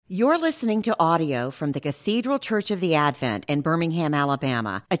You're listening to audio from the Cathedral Church of the Advent in Birmingham,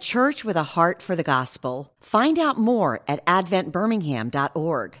 Alabama, a church with a heart for the gospel. Find out more at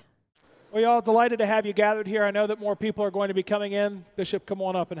adventbirmingham.org. Well, y'all, delighted to have you gathered here. I know that more people are going to be coming in. Bishop, come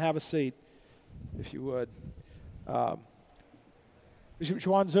on up and have a seat, if you would. Bishop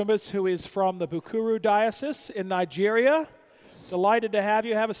Juan Zumbas, who is from the Bukuru Diocese in Nigeria. Delighted to have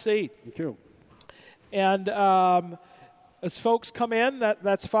you. Have a seat. Thank you. And as folks come in,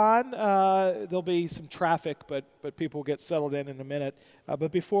 that's fine. There'll be some traffic, but people will get settled in a minute.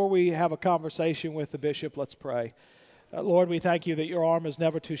 But before we have a conversation with the bishop, let's pray. Lord, we thank you that your arm is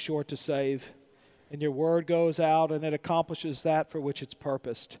never too short to save, and your word goes out and it accomplishes that for which it's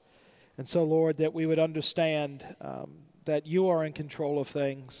purposed. And so, Lord, that we would understand that you are in control of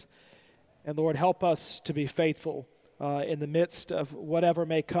things. And Lord, help us to be faithful in the midst of whatever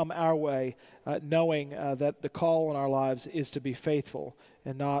may come our way, knowing that the call in our lives is to be faithful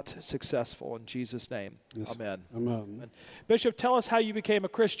and not successful. In Jesus' name, Yes. Amen. Amen. Bishop, tell us how you became a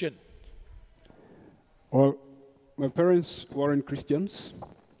Christian. Well, my parents weren't Christians,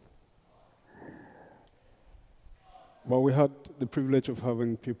 but we had the privilege of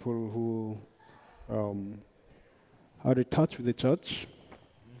having people who had a touch with the church,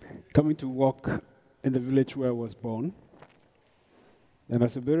 coming to work in the village where I was born. And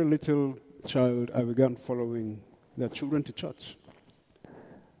as a very little child, I began following their children to church.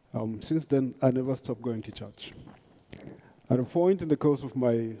 Since then, I never stopped going to church. At a point in the course of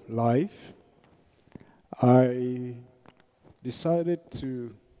my life, I decided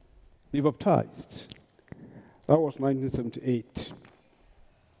to be baptized. That was 1978.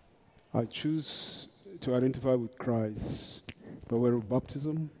 I chose to identify with Christ by way of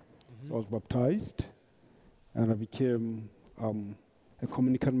baptism. So I was baptized, and I became a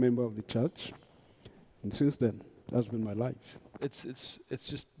communicant member of the church. And since then, that's been my life. It's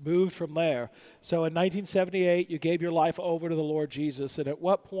just moved from there. So in 1978, you gave your life over to the Lord Jesus. And at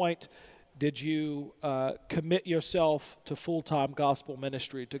what point did you commit yourself to full-time gospel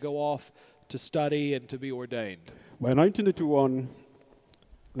ministry, to go off to study and to be ordained? By 1981,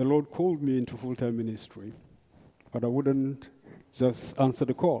 the Lord called me into full-time ministry, but I wouldn't just answer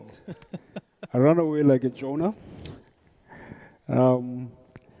the call. I ran away like a Jonah.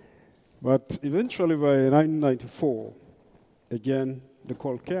 But eventually by 1994, again, the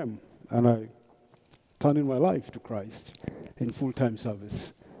call came, and I turned in my life to Christ in full-time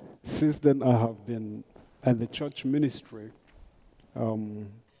service. Since then, I have been at the church ministry,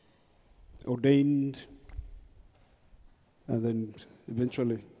 ordained, and then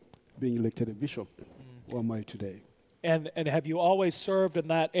eventually being elected a bishop. Who am I today? And have you always served in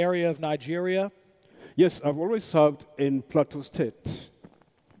that area of Nigeria? Yes, I've always served in Plateau State.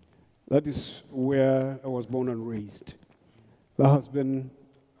 That is where I was born and raised. That has been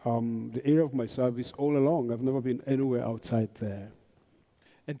the area of my service all along. I've never been anywhere outside there.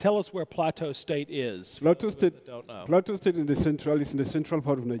 And tell us where Plateau State is. Plateau State, that don't know. Plateau State is in the central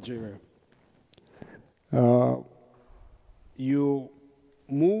part of Nigeria. You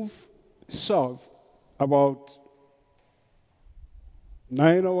move south about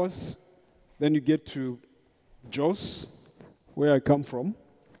 9 hours, then you get to Jos, where I come from.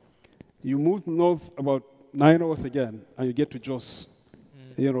 You move north about 9 hours again, and you get to Jos.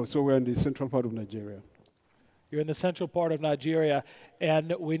 So we're in the central part of Nigeria. You're in the central part of Nigeria,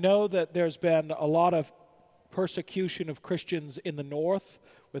 and we know that there's been a lot of persecution of Christians in the north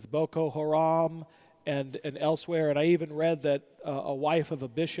with Boko Haram and elsewhere, and I even read that a wife of a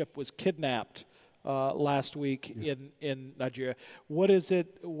bishop was kidnapped last week in Nigeria. What is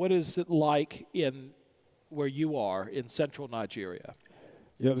it like in where you are in central Nigeria?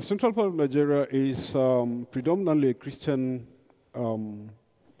 Yeah, the central part of Nigeria is predominantly a Christian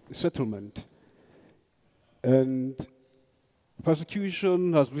settlement. And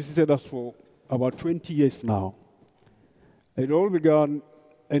persecution has visited us for about 20 years now. It all began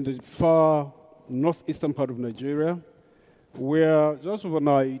in the far northeastern part of Nigeria, where just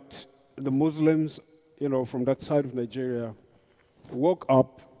overnight, the Muslims, from that side of Nigeria, woke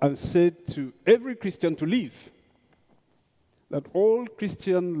up and said to every Christian to leave. That all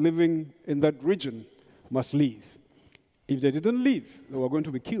Christians living in that region must leave. If they didn't leave, they were going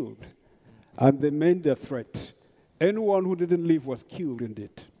to be killed. And they made their threat. Anyone who didn't leave was killed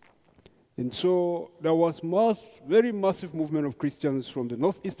indeed. And so there was very massive movement of Christians from the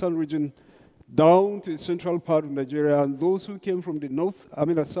northeastern region down to the central part of Nigeria, and those who came from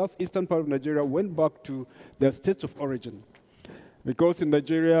the southeastern part of Nigeria went back to their states of origin. Because in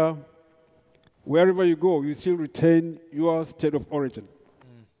Nigeria, wherever you go, you still retain your state of origin.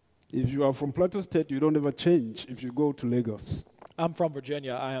 If you are from Plateau State, you don't ever change if you go to Lagos. I'm from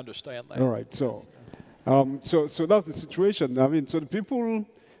Virginia. I understand that. All right, so that's the situation. I mean, so the people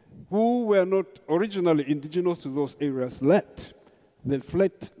who were not originally indigenous to those areas left. They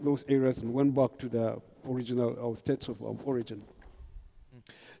fled those areas and went back to their original states of origin.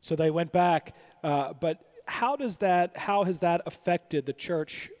 So they went back, but how has that affected the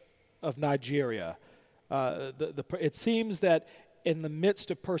Church of Nigeria? It seems that in the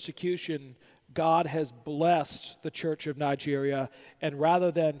midst of persecution, God has blessed the Church of Nigeria, and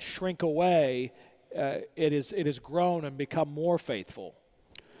rather than shrink away, it has grown and become more faithful.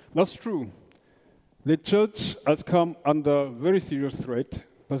 That's true. The church has come under very serious threat.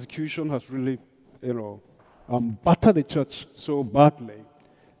 Persecution has really, battered the church so badly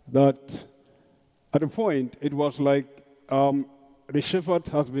that at a point it was like the shepherd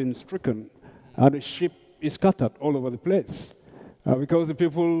has been stricken and the sheep is scattered all over the place because the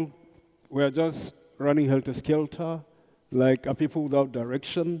people were just running helter-skelter, like a people without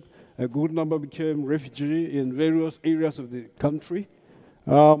direction. A good number became refugee in various areas of the country.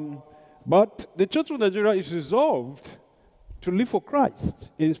 But the Church of Nigeria is resolved to live for Christ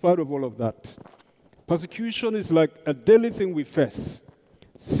in spite of all of that. Persecution is like a daily thing we face.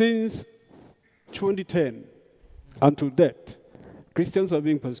 Since 2010 until date, Christians are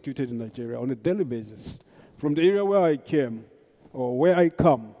being persecuted in Nigeria on a daily basis. From the area where I came, or where I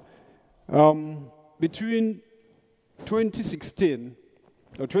come, between 2013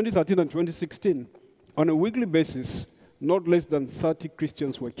 and 2016, on a weekly basis, not less than 30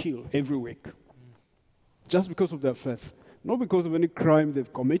 Christians were killed every week. Just because of their faith. Not because of any crime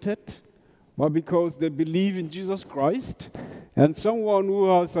they've committed, but because they believe in Jesus Christ. And someone who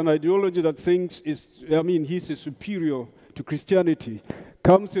has an ideology that thinks he's a superior to Christianity,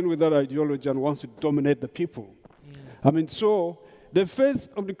 comes in with that ideology and wants to dominate the people. So the faith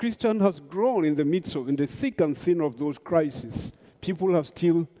of the Christian has grown in the thick and thin of those crises. People have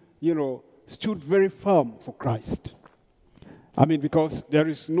still, stood very firm for Christ. Because there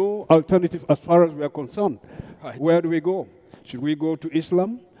is no alternative as far as we are concerned. Right. Where do we go? Should we go to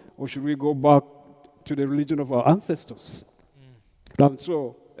Islam or should we go back to the religion of our ancestors? And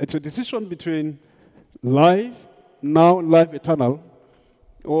so it's a decision between life now, life eternal,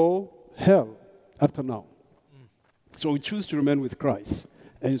 or hell after now. So we choose to remain with Christ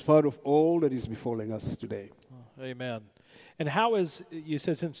in spite of all that is befalling us today. Amen. And how is, you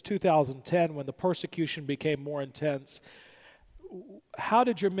said since 2010 when the persecution became more intense, how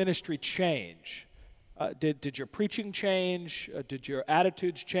did your ministry change? Did your preaching change? Did your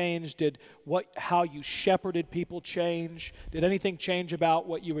attitudes change? How you shepherded people change? Did anything change about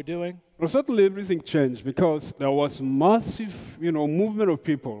what you were doing? Well, certainly everything changed because there was massive, movement of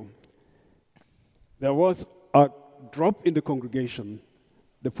people. There was a drop in the congregation.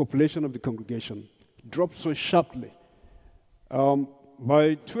 The population of the congregation dropped so sharply.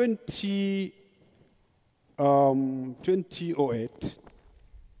 By 2008,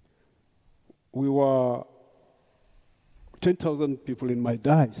 we were 10,000 people in my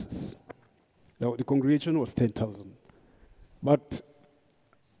diocese. The congregation was 10,000. But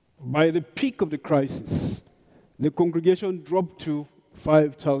by the peak of the crisis, the congregation dropped to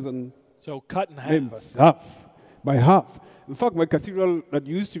 5,000 So cut in half. members, by half. In fact, my cathedral that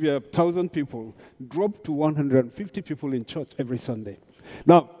used to be 1,000 people dropped to 150 people in church every Sunday.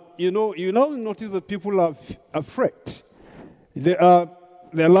 Now, you now notice that people are afraid. Their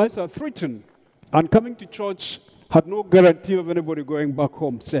lives are threatened. And coming to church had no guarantee of anybody going back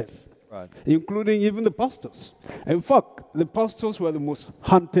home safe, Right. including even the pastors. In fact, the pastors were the most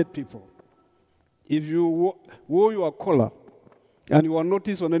hunted people. If you wore your collar and you are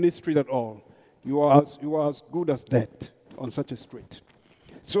noticed on any street at all, you are as good as dead on such a street.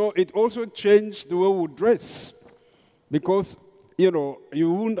 So it also changed the way we dress because, you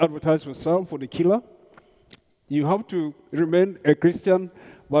wouldn't advertise yourself for the killer. You have to remain a Christian,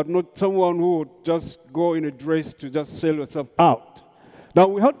 but not someone who would just go in a dress to just sell yourself out. Now,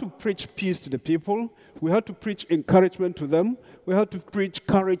 we had to preach peace to the people. We had to preach encouragement to them. We had to preach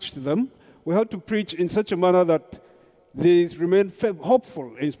courage to them. We had to preach in such a manner that they remain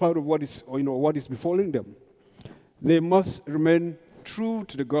hopeful in spite of what is befalling them. They must remain true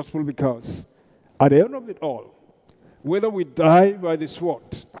to the gospel because at the end of it all, whether we die by the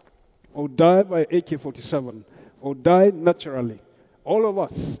sword or die by AK-47 or die naturally, all of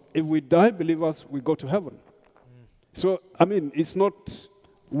us, if we die believers, we go to heaven. So, it's not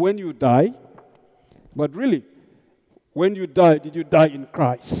when you die, but really, when you die, did you die in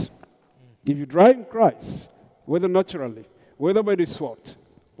Christ? If you die in Christ, whether naturally, whether by the sword,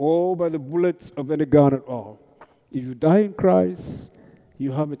 or by the bullets of any gun at all, if you die in Christ,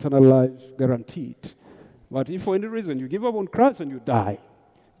 you have eternal life guaranteed. But if for any reason you give up on Christ and you die,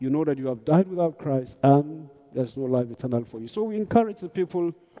 you know that you have died without Christ and there's no life eternal for you. So we encourage the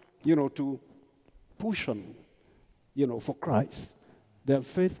people, to push on, for Christ. Their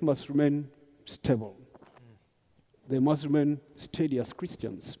faith must remain stable. They must remain steady as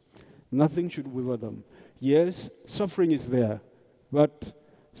Christians. Nothing should waver them. Yes, suffering is there, but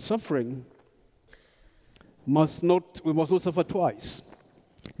suffering we must not suffer twice.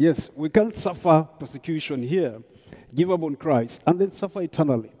 Yes, we can't suffer persecution here, give up on Christ, and then suffer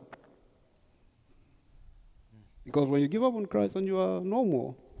eternally. Because when you give up on Christ and you are no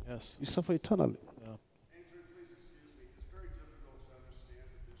more, Yes. you suffer eternally. Yeah. Andrew, please excuse me. It's very difficult to understand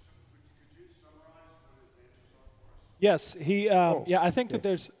the bishop. Could you summarize what his answers are for us? Yes, I think that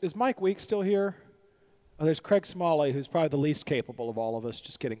is Mike Weeks still here? Oh, there's Craig Smalley, who's probably the least capable of all of us.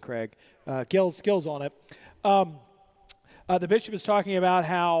 Just kidding, Craig. Gil's on it. The bishop is talking about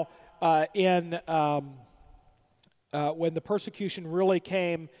how when the persecution really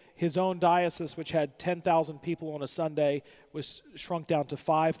came, his own diocese, which had 10,000 people on a Sunday, was shrunk down to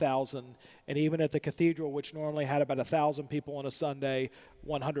 5,000. And even at the cathedral, which normally had about 1,000 people on a Sunday,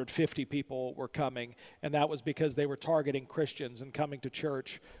 150 people were coming. And that was because they were targeting Christians, and coming to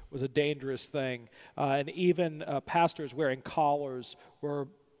church was a dangerous thing. And even pastors wearing collars were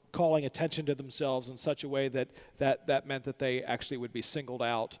calling attention to themselves in such a way that meant that they actually would be singled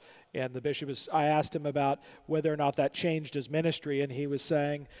out. And the bishop I asked him about whether or not that changed his ministry, and he was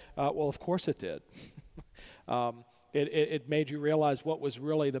saying, well, of course it did. It made you realize what was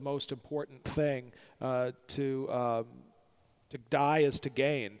really the most important thing. To die is to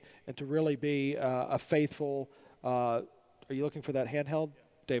gain, and to really be a faithful. Are you looking for that handheld?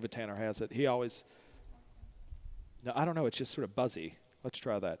 David Tanner has it. He always. No, I don't know. It's just sort of buzzy. Let's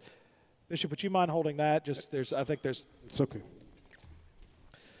try that. Bishop, would you mind holding that? I think there's. It's okay.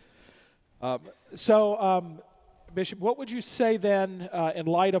 Bishop, what would you say then in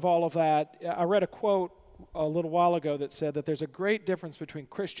light of all of that? I read a quote a little while ago that said that there's a great difference between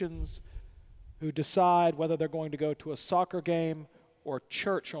Christians who decide whether they're going to go to a soccer game or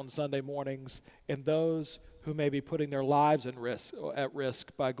church on Sunday mornings, and those who may be putting their lives at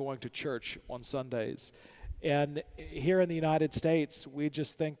risk by going to church on Sundays. And here in the United States, we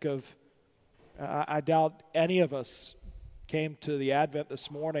just think of, I doubt any of us came to the Advent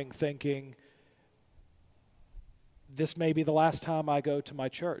this morning thinking, this may be the last time I go to my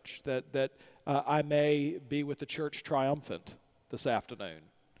church, that I may be with the church triumphant this afternoon.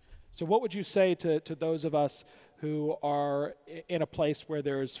 So what would you say to those of us who are in a place where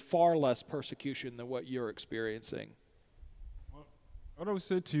there's far less persecution than what you're experiencing? Well, what I would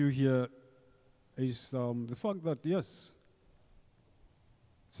say to you here is the fact that, yes,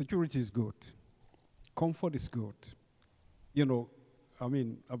 security is good. Comfort is good.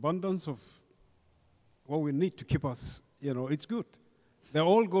 Abundance of what we need to keep us, it's good. They're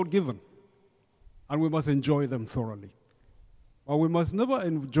all God-given, and we must enjoy them thoroughly. But we must never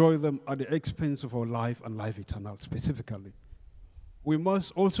enjoy them at the expense of our life and life eternal specifically. We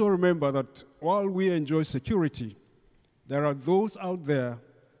must also remember that while we enjoy security, there are those out there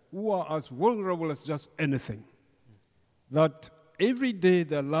who are as vulnerable as just anything. That every day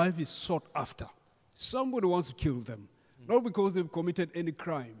their life is sought after. Somebody wants to kill them. Not because they've committed any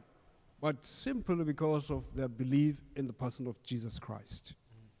crime, but simply because of their belief in the person of Jesus Christ.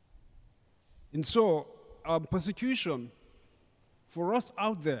 And so, persecution for us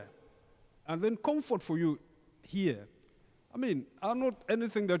out there, and then comfort for you here, are not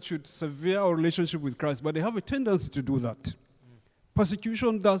anything that should sever our relationship with Christ, but they have a tendency to do that.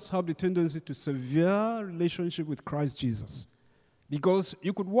 Persecution does have the tendency to sever relationship with Christ Jesus. Because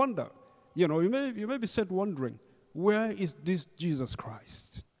you could wonder, you may be set wondering, where is this Jesus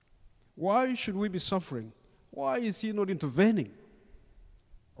Christ? Why should we be suffering? Why is he not intervening?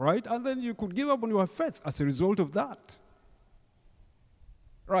 Right? And then you could give up on your faith as a result of that.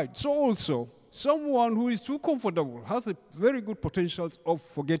 Right. So also, someone who is too comfortable has a very good potential of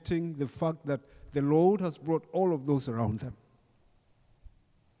forgetting the fact that the Lord has brought all of those around them.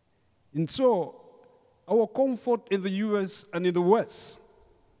 And so, our comfort in the U.S. and in the West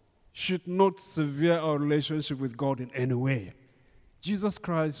should not sever our relationship with God in any way. Jesus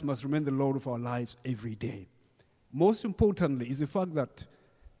Christ must remain the Lord of our lives every day. Most importantly is the fact that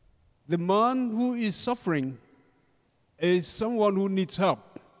the man who is suffering is someone who needs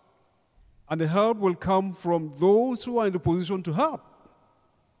help. And the help will come from those who are in the position to help.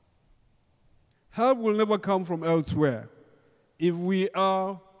 Help will never come from elsewhere. If we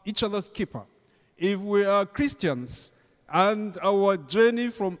are each other's keeper, if we are Christians, and our journey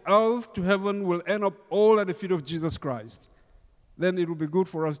from earth to heaven will end up all at the feet of Jesus Christ, then it will be good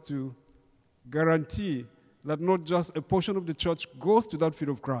for us to guarantee that not just a portion of the church goes to that feet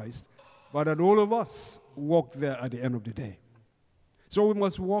of Christ, but that all of us walk there at the end of the day. So we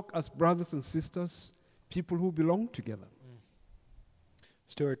must walk as brothers and sisters, people who belong together.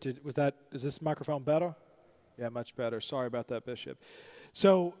 Stuart, is this microphone better? Yeah, much better. Sorry about that, Bishop.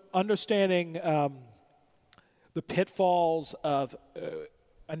 So understanding the pitfalls of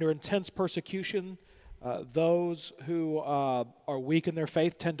under intense persecution, those who are weak in their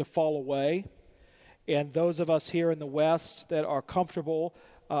faith tend to fall away, and those of us here in the West that are comfortable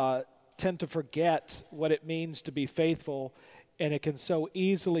tend to forget what it means to be faithful, and it can so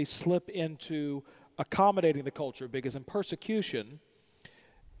easily slip into accommodating the culture, because in persecution,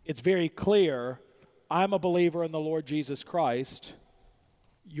 it's very clear, I'm a believer in the Lord Jesus Christ,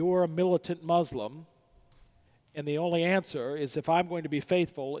 you're a militant Muslim, and the only answer is, if I'm going to be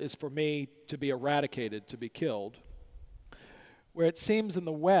faithful, is for me to be eradicated, to be killed. Where it seems in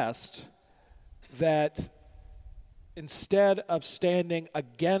the West that instead of standing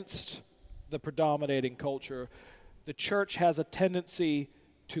against the predominating culture, the church has a tendency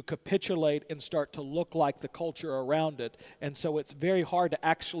to capitulate and start to look like the culture around it. And so it's very hard to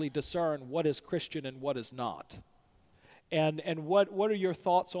actually discern what is Christian and what is not. And what are your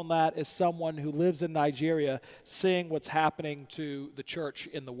thoughts on that as someone who lives in Nigeria, seeing what's happening to the church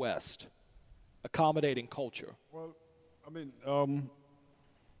in the West, accommodating culture? Well, I mean,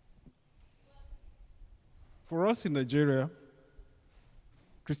 for us in Nigeria,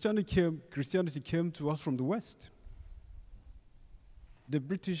 Christianity came to us from the West. The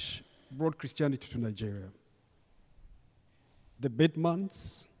British brought Christianity to Nigeria. The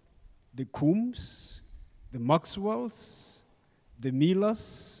Bedmans, the Coombs, the Maxwells, the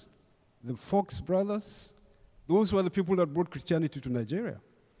Millers, the Fox brothers, those were the people that brought Christianity to Nigeria.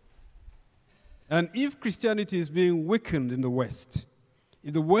 And if Christianity is being weakened in the West,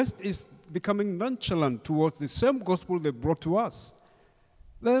 if the West is becoming nonchalant towards the same gospel they brought to us,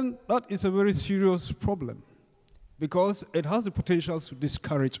 then that is a very serious problem, because it has the potential to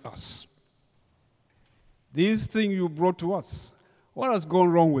discourage us. This thing you brought to us, what has gone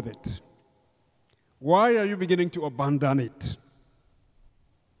wrong with it? Why are you beginning to abandon it?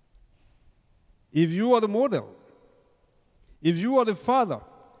 If you are the model, if you are the father,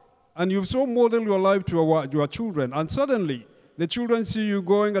 and you've so modeled your life to your children, and suddenly the children see you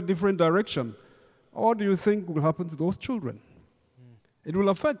going a different direction, what do you think will happen to those children? It will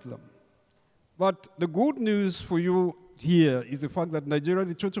affect them. But the good news for you here is the fact that Nigeria,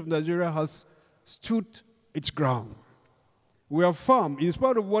 the Church of Nigeria, has stood its ground. We are firm, in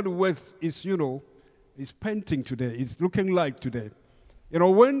spite of what the West is, is painting today, it's looking like today.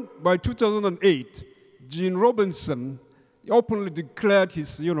 When by 2008, Gene Robinson openly declared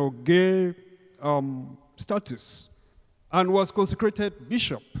his, gay status and was consecrated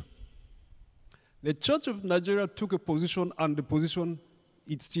bishop, the Church of Nigeria took a position, and the position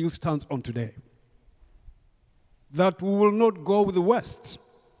it still stands on today, that we will not go with the West.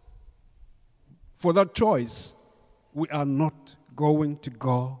 For that choice, we are not going to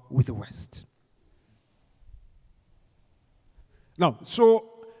go with the West. Now, so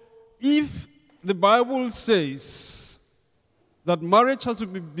if the Bible says that marriage has to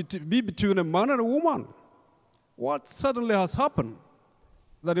be between a man and a woman, what suddenly has happened?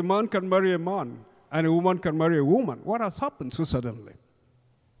 That a man can marry a man and a woman can marry a woman. What has happened so suddenly?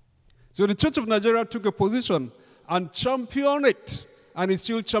 So the Church of Nigeria took a position and championed it, and is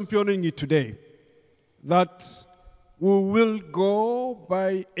still championing it today, that we will go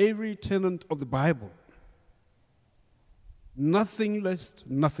by every tenet of the Bible. Nothing less,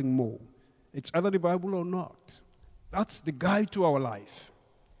 nothing more. It's either the Bible or not. That's the guide to our life.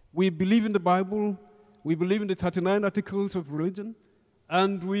 We believe in the Bible, we believe in the 39 articles of religion,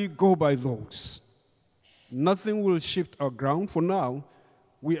 and we go by those. Nothing will shift our ground. For now,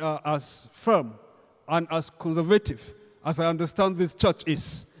 we are as firm and as conservative as I understand this church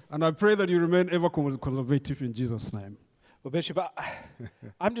is. And I pray that you remain ever conservative in Jesus' name. Well, Bishop,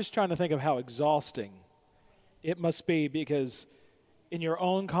 I'm just trying to think of how exhausting it must be, because in your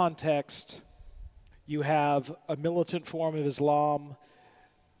own context, you have a militant form of Islam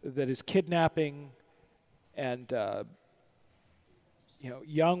that is kidnapping and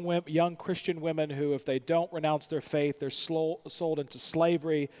young Christian women who, if they don't renounce their faith, they're sold into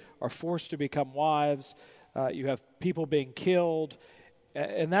slavery or forced to become wives. You have people being killed,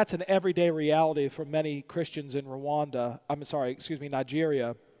 and that's an everyday reality for many Christians in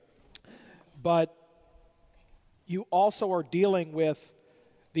Nigeria. But you also are dealing with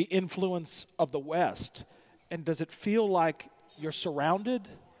the influence of the West. And does it feel like you're surrounded?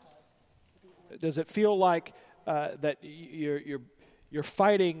 Does it feel like that you're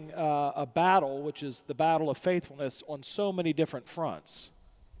fighting a battle, which is the battle of faithfulness, on so many different fronts.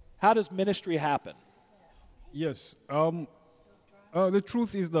 How does ministry happen? Yes. The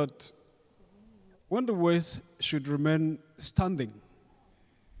truth is that when the West should remain standing,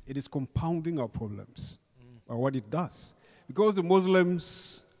 it is compounding our problems by what it does. Because the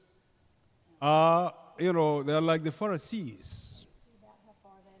Muslims are, they're like the Pharisees.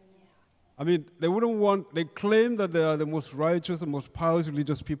 I mean, they claim that they are the most righteous, the most pious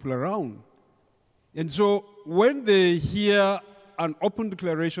religious people around. And so when they hear an open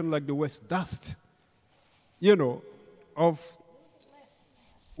declaration like the West does, of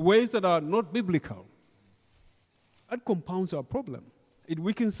ways that are not biblical, that compounds our problem. It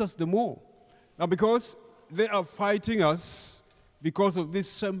weakens us the more. Now, because they are fighting us because of this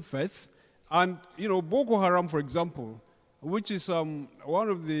same faith, and, Boko Haram, for example, which is one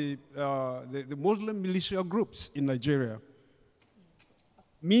of the Muslim militia groups in Nigeria,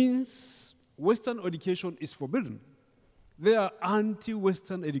 means Western education is forbidden. They are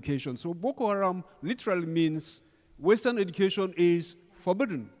anti-Western education. So Boko Haram literally means Western education is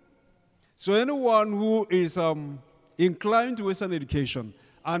forbidden. So anyone who is inclined to Western education,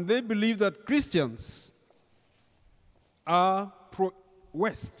 and they believe that Christians are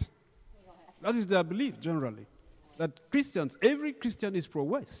pro-West. That is their belief generally. That every Christian is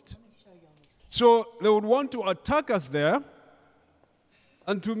pro-West. So they would want to attack us there,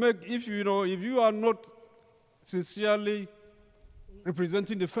 and to make, if you are not sincerely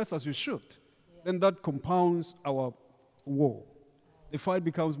representing the faith as you should, then that compounds our war. The fight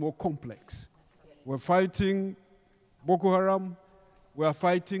becomes more complex. We're fighting Boko Haram, we're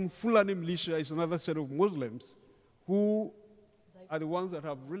fighting Fulani militia, is another set of Muslims who are the ones that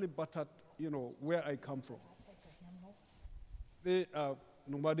have really battered, where I come from. They are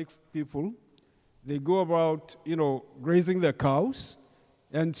nomadic people. They go about, grazing their cows.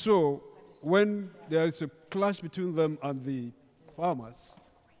 And so when there is a clash between them and the farmers,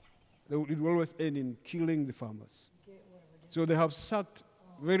 it will always end in killing the farmers. So they have sacked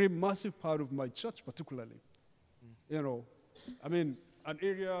very massive part of my church particularly. An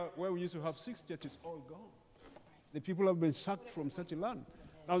area where we used to have 6 churches, all gone. The people have been sacked from such a land.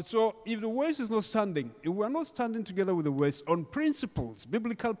 And so if the West is not standing, if we are not standing together with the West on principles,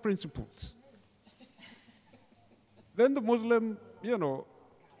 biblical principles, then the Muslim,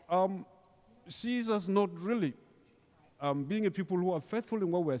 sees us not really being a people who are faithful in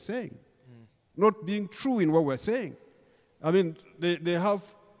what we're saying, not being true in what we're saying. They have,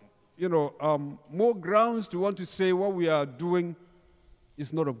 more grounds to want to say what we are doing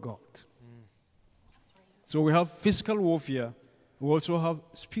is not of God. So we have physical warfare. We also have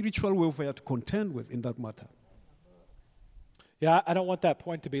spiritual warfare to contend with in that matter. Yeah, I don't want that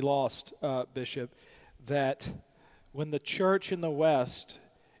point to be lost, Bishop, that when the church in the West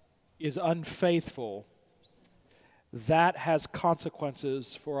is unfaithful, that has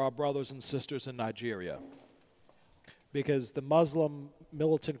consequences for our brothers and sisters in Nigeria. Because the Muslim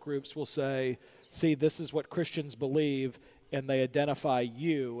militant groups will say, see, this is what Christians believe, and they identify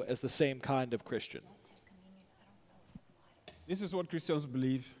you as the same kind of Christian. This is what Christians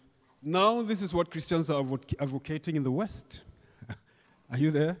believe. Now this is what Christians are advocating in the West. Are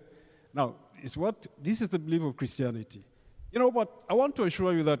you there? Now, this is the belief of Christianity. But I want to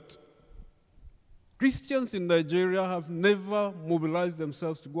assure you that Christians in Nigeria have never mobilized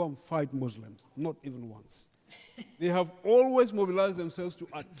themselves to go and fight Muslims, not even once. They have always mobilized themselves to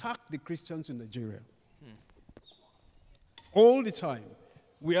attack the Christians in Nigeria. All the time.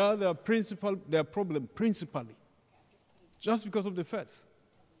 We are their problem principally, just because of the faith.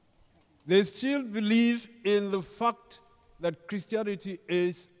 They still believe in the fact that Christianity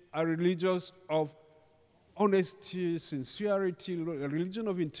is a religion of honesty, sincerity, a religion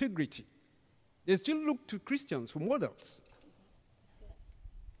of integrity. They still look to Christians for models.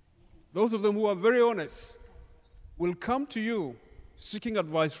 Those of them who are very honest will come to you seeking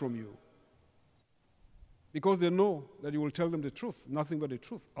advice from you because they know that you will tell them the truth, nothing but the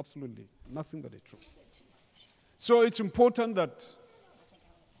truth, absolutely nothing but the truth. So it's important that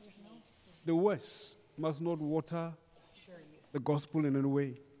the West must not water the gospel in any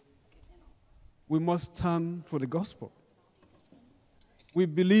way. We must stand for the gospel. We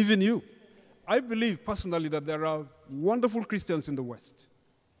believe in you. I believe personally that there are wonderful Christians in the West,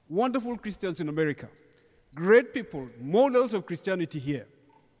 wonderful Christians in America, great people, models of Christianity here.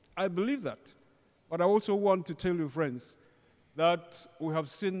 I believe that. But I also want to tell you, friends, that we have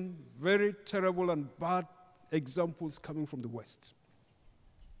seen very terrible and bad examples coming from the West.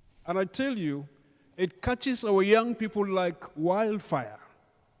 And I tell you, it catches our young people like wildfire.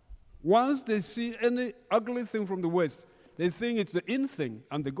 Once they see any ugly thing from the West, they think it's the in thing,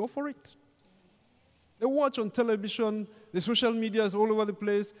 and they go for it. They watch on television, the social media is all over the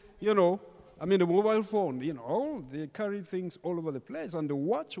place, the mobile phone, they carry things all over the place, and they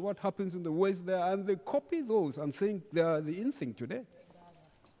watch what happens in the West there, and they copy those and think they are the in thing today.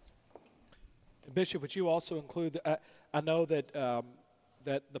 Bishop, would you also include, I know that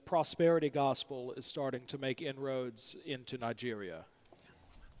that the prosperity gospel is starting to make inroads into Nigeria.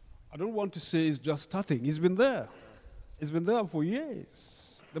 I don't want to say it's just starting. It's been there. It's been there for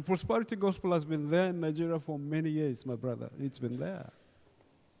years. The prosperity gospel has been there in Nigeria for many years, my brother. It's been there.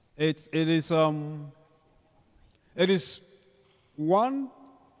 It is one,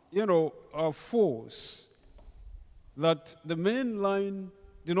 a force that the mainline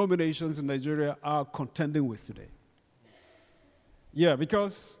denominations in Nigeria are contending with today. Yeah,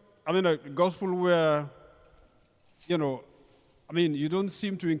 because, a gospel where, you don't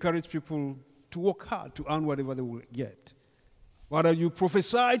seem to encourage people to work hard to earn whatever they will get. Rather, you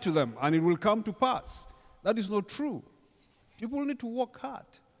prophesy to them and it will come to pass. That is not true. People need to work hard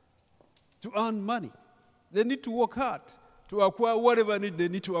to earn money. They need to work hard to acquire whatever they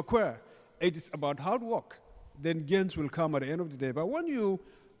need to acquire. It is about hard work. Then gains will come at the end of the day. But when you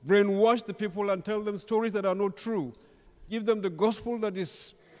brainwash the people and tell them stories that are not true, give them the gospel that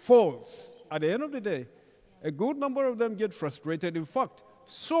is false, at the end of the day, a good number of them get frustrated. In fact,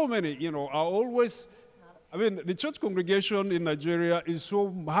 so many, are always, the church congregation in Nigeria is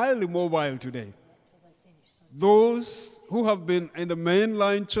so highly mobile today. Those who have been in the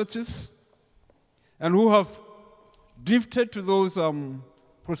mainline churches and who have drifted to those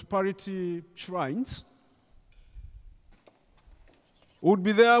prosperity shrines would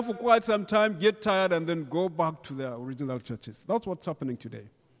be there for quite some time, get tired, and then go back to their original churches. That's what's happening today.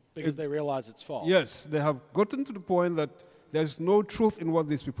 Because they realize it's false. Yes, they have gotten to the point that there's no truth in what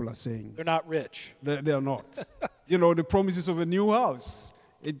these people are saying. They're not rich. They are not. The promises of a new house,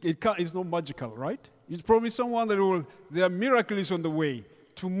 it's not magical, right? You promise someone that there are miracles on the way.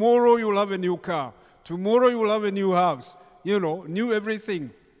 Tomorrow you will have a new car. Tomorrow you will have a new house. New everything.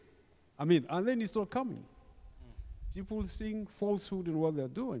 And then it's not coming. People seeing falsehood in what they're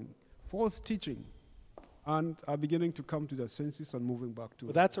doing, false teaching, and are beginning to come to their senses and moving back to it.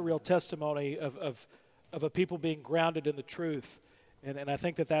 Well, that's a real testimony of a people being grounded in the truth. And I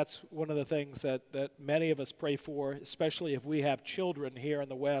think that's one of the things that many of us pray for, especially if we have children here in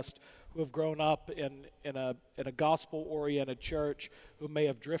the West who have grown up in a gospel-oriented church who may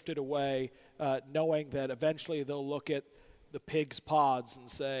have drifted away, knowing that eventually they'll look at the pig's pods and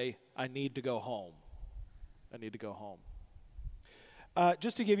say, I need to go home. I need to go home.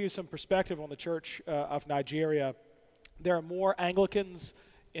 Just to give you some perspective on the Church of Nigeria, there are more Anglicans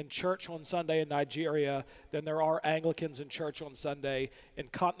in church on Sunday in Nigeria than there are Anglicans in church on Sunday in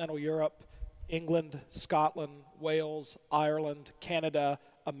continental Europe, England, Scotland, Wales, Ireland, Canada,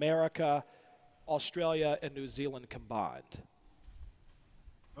 America, Australia, and New Zealand combined.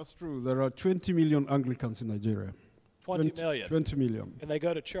 That's true. There are 20 million Anglicans in Nigeria. 20 million. 20 million. And they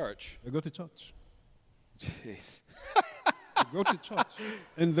go to church. They go to church. Jeez. They go to church.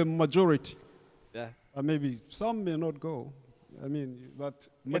 In the majority. Yeah. Maybe some may not go. But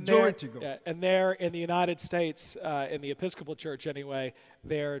majority go. Yeah, and there in the United States, in the Episcopal Church anyway,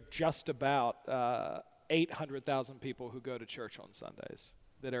 there are just about 800,000 people who go to church on Sundays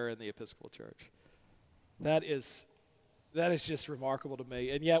that are in the Episcopal Church. That is just remarkable to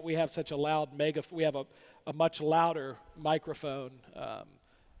me. And yet we have such a loud we have a much louder microphone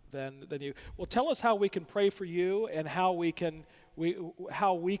than you. Well, tell us how we can pray for you and how we can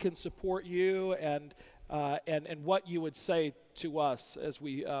support you and what you would say to us as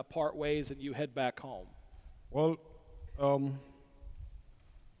we part ways and you head back home. Well,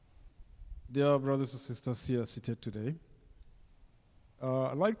 dear brothers and sisters here seated today,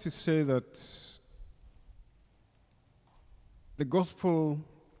 I'd like to say that the gospel,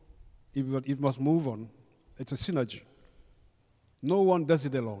 it must move on. It's a synergy. No one does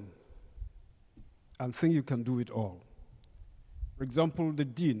it alone and think you can do it all. For example, the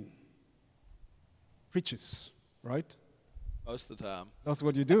dean preaches, right? Most of the time. That's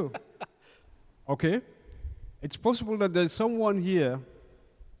what you do. Okay? It's possible that there's someone here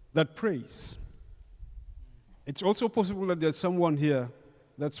that prays. It's also possible that there's someone here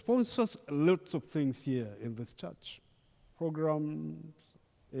that sponsors lots of things here in this church. Programs,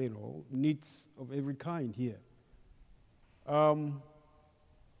 needs of every kind here. The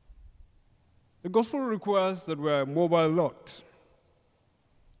gospel requires that we're a mobile lot.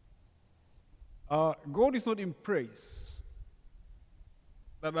 God is not impressed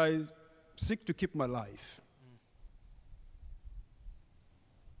that I seek to keep my life.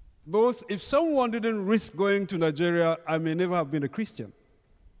 If someone didn't risk going to Nigeria, I may never have been a Christian.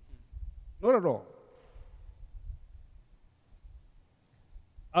 Not at all.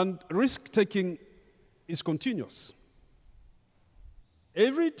 And risk-taking is continuous.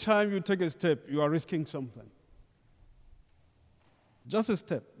 Every time you take a step, you are risking something. Just a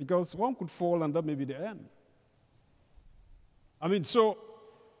step, because one could fall and that may be the end. So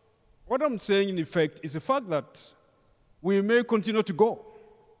what I'm saying in effect is the fact that we may continue to go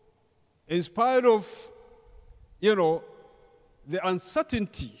in spite of, the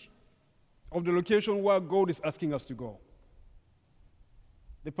uncertainty of the location where God is asking us to go.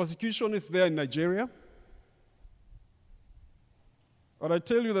 The persecution is there in Nigeria. But I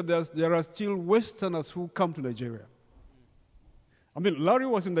tell you that there are still Westerners who come to Nigeria. Larry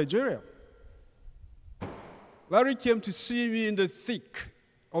was in Nigeria. Larry came to see me in the thick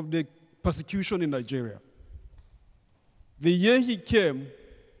of the persecution in Nigeria. The year he came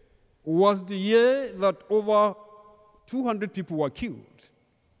was the year that over 200 people were killed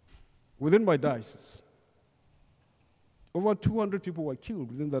within my diocese. Over 200 people were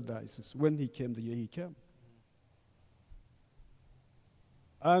killed within that diocese when he came, the year he came.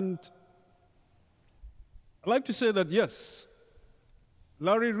 And I'd like to say that, yes,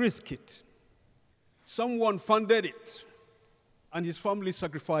 Larry risked it. Someone funded it, and his family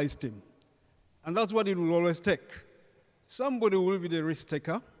sacrificed him. And that's what it will always take. Somebody will be the risk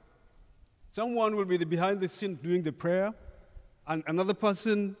taker. Someone will be behind the scene doing the prayer, and another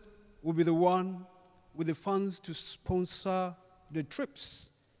person will be the one with the funds to sponsor the trips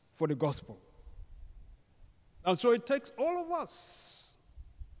for the gospel. And so it takes all of us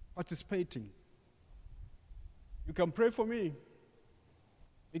participating. You can pray for me,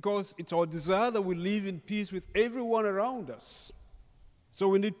 because it's our desire that we live in peace with everyone around us. So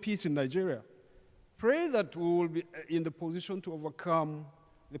we need peace in Nigeria. Pray that we will be in the position to overcome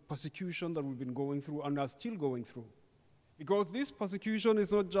the persecution that we've been going through and are still going through. Because this persecution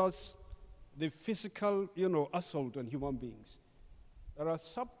is not just the physical, assault on human beings. There are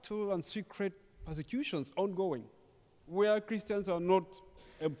subtle and secret persecutions ongoing where Christians are not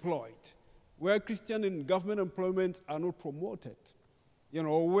employed, where Christians in government employment are not promoted,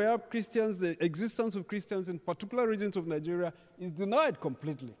 where the existence of Christians in particular regions of Nigeria is denied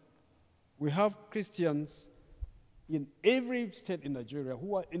completely. We have Christians in every state in Nigeria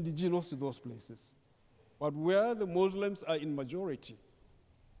who are indigenous to those places, but where the Muslims are in majority,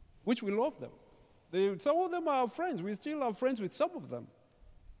 which we love them. Some of them are our friends. We still are friends with some of them.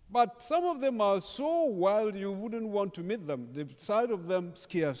 But some of them are so wild you wouldn't want to meet them. The sight of them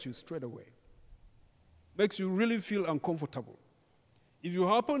scares you straight away. Makes you really feel uncomfortable. If you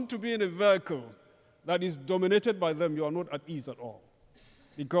happen to be in a vehicle that is dominated by them, you are not at ease at all,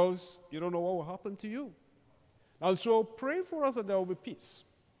 because you don't know what will happen to you. And so pray for us that there will be peace.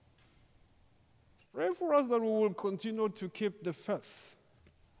 Pray for us that we will continue to keep the faith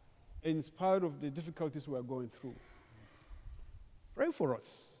in spite of the difficulties we are going through. Pray for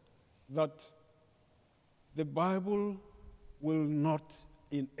us that the Bible will not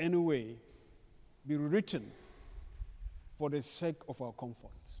in any way be written for the sake of our comfort.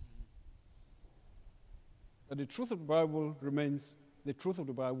 That the truth of the Bible remains the truth of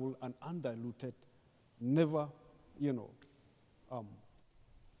the Bible and undiluted, never,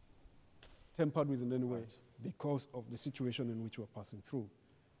 tempered with in any way because of the situation in which we're passing through.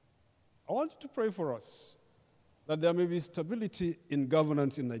 I want you to pray for us that there may be stability in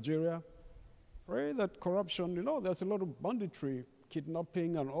governance in Nigeria. Pray that corruption, there's a lot of banditry,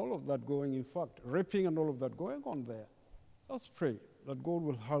 kidnapping and all of that going, in fact, raping and all of that going on there. Let's pray that God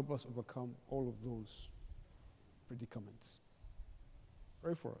will help us overcome all of those predicaments.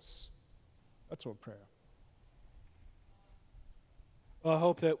 Pray for us. That's our prayer. Well, I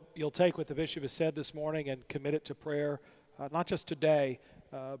hope that you'll take what the bishop has said this morning and commit it to prayer, not just today,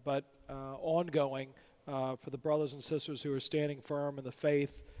 but ongoing for the brothers and sisters who are standing firm in the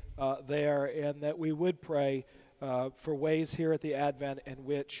faith there, and that we would pray for ways here at the Advent in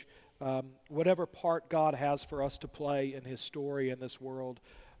which whatever part God has for us to play in His story in this world,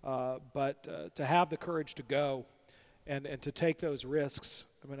 but to have the courage to go and to take those risks.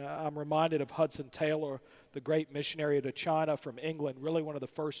 I'm reminded of Hudson Taylor, the great missionary to China from England, really one of the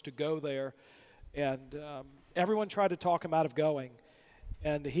first to go there. And everyone tried to talk him out of going.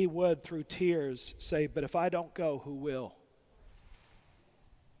 And he would, through tears, say, "But if I don't go, who will?"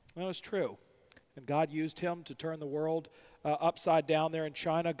 Well, it's true. And God used him to turn the world upside down there in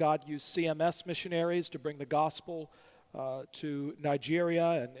China. God used CMS missionaries to bring the gospel to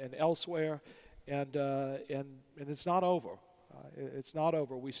Nigeria and elsewhere. And it's not over. It's not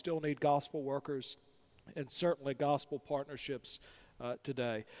over. We still need gospel workers and certainly gospel partnerships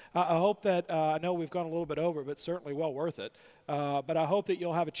today. I hope that, I know we've gone a little bit over, but certainly well worth it. But I hope that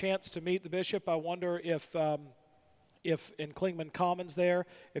you'll have a chance to meet the bishop. I wonder if in Clingman Commons there,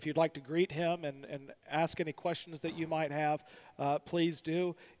 if you'd like to greet him and ask any questions that you might have, please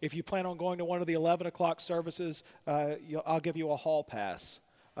do. If you plan on going to one of the 11 o'clock services, I'll give you a hall pass.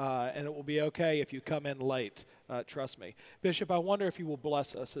 And it will be okay if you come in late. Trust me. Bishop, I wonder if you will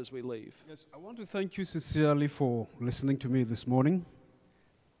bless us as we leave. Yes, I want to thank you sincerely for listening to me this morning.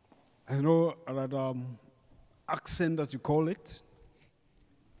 I know that accent, as you call it,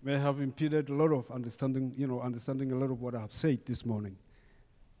 may have impeded a lot of understanding a lot of what I have said this morning.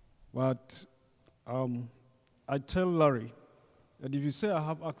 But I tell Larry that if you say I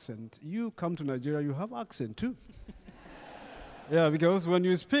have accent, you come to Nigeria, you have accent too. Yeah, because when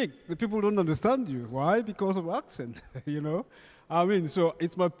you speak, the people don't understand you. Why? Because of accent, so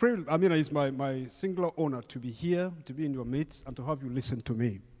it's my privilege. It's my singular honor to be here, to be in your midst, and to have you listen to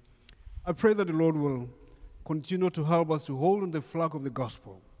me. I pray that the Lord will continue to help us to hold on the flag of the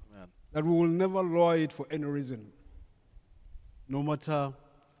gospel. Amen. That we will never lower it for any reason. No matter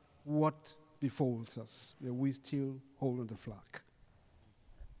what befalls us, may we still hold on the flag.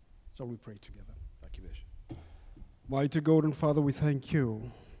 Shall we pray together? Thank you, Bishop. Mighty God and Father, we thank you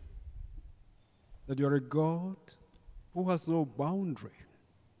that you are a God who has no boundary,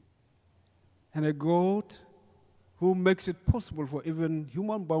 and a God who makes it possible for even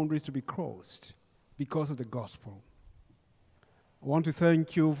human boundaries to be crossed because of the gospel. I want to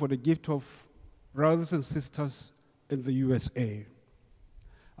thank you for the gift of brothers and sisters in the USA.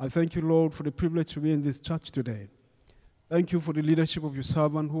 I thank you, Lord, for the privilege to be in this church today. Thank you for the leadership of your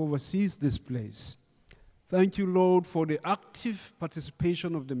servant who oversees this place. Thank you, Lord, for the active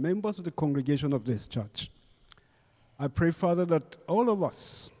participation of the members of the congregation of this church. I pray, Father, that all of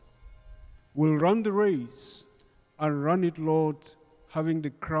us will run the race and run it, Lord, having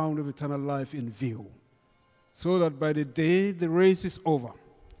the crown of eternal life in view, so that by the day the race is over,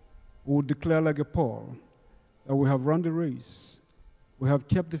 we will declare like a Paul that we have run the race, we have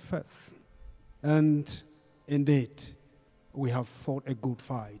kept the faith, and indeed we have fought a good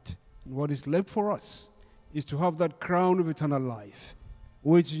fight. And what is left for us is to have that crown of eternal life,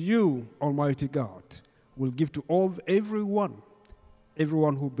 which you, Almighty God, will give to everyone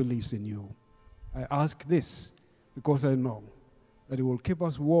who believes in you. I ask this because I know that it will keep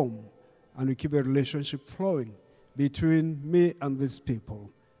us warm and will keep a relationship flowing between me and these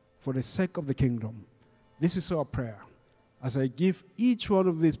people for the sake of the kingdom. This is our prayer as I give each one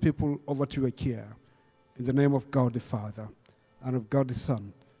of these people over to your care in the name of God the Father and of God the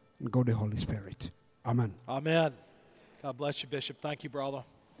Son and God the Holy Spirit. Amen. Amen. God bless you, Bishop. Thank you, brother.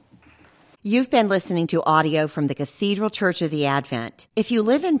 You've been listening to audio from the Cathedral Church of the Advent. If you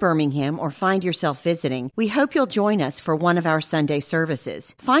live in Birmingham or find yourself visiting, we hope you'll join us for one of our Sunday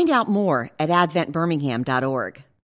services. Find out more at adventbirmingham.org.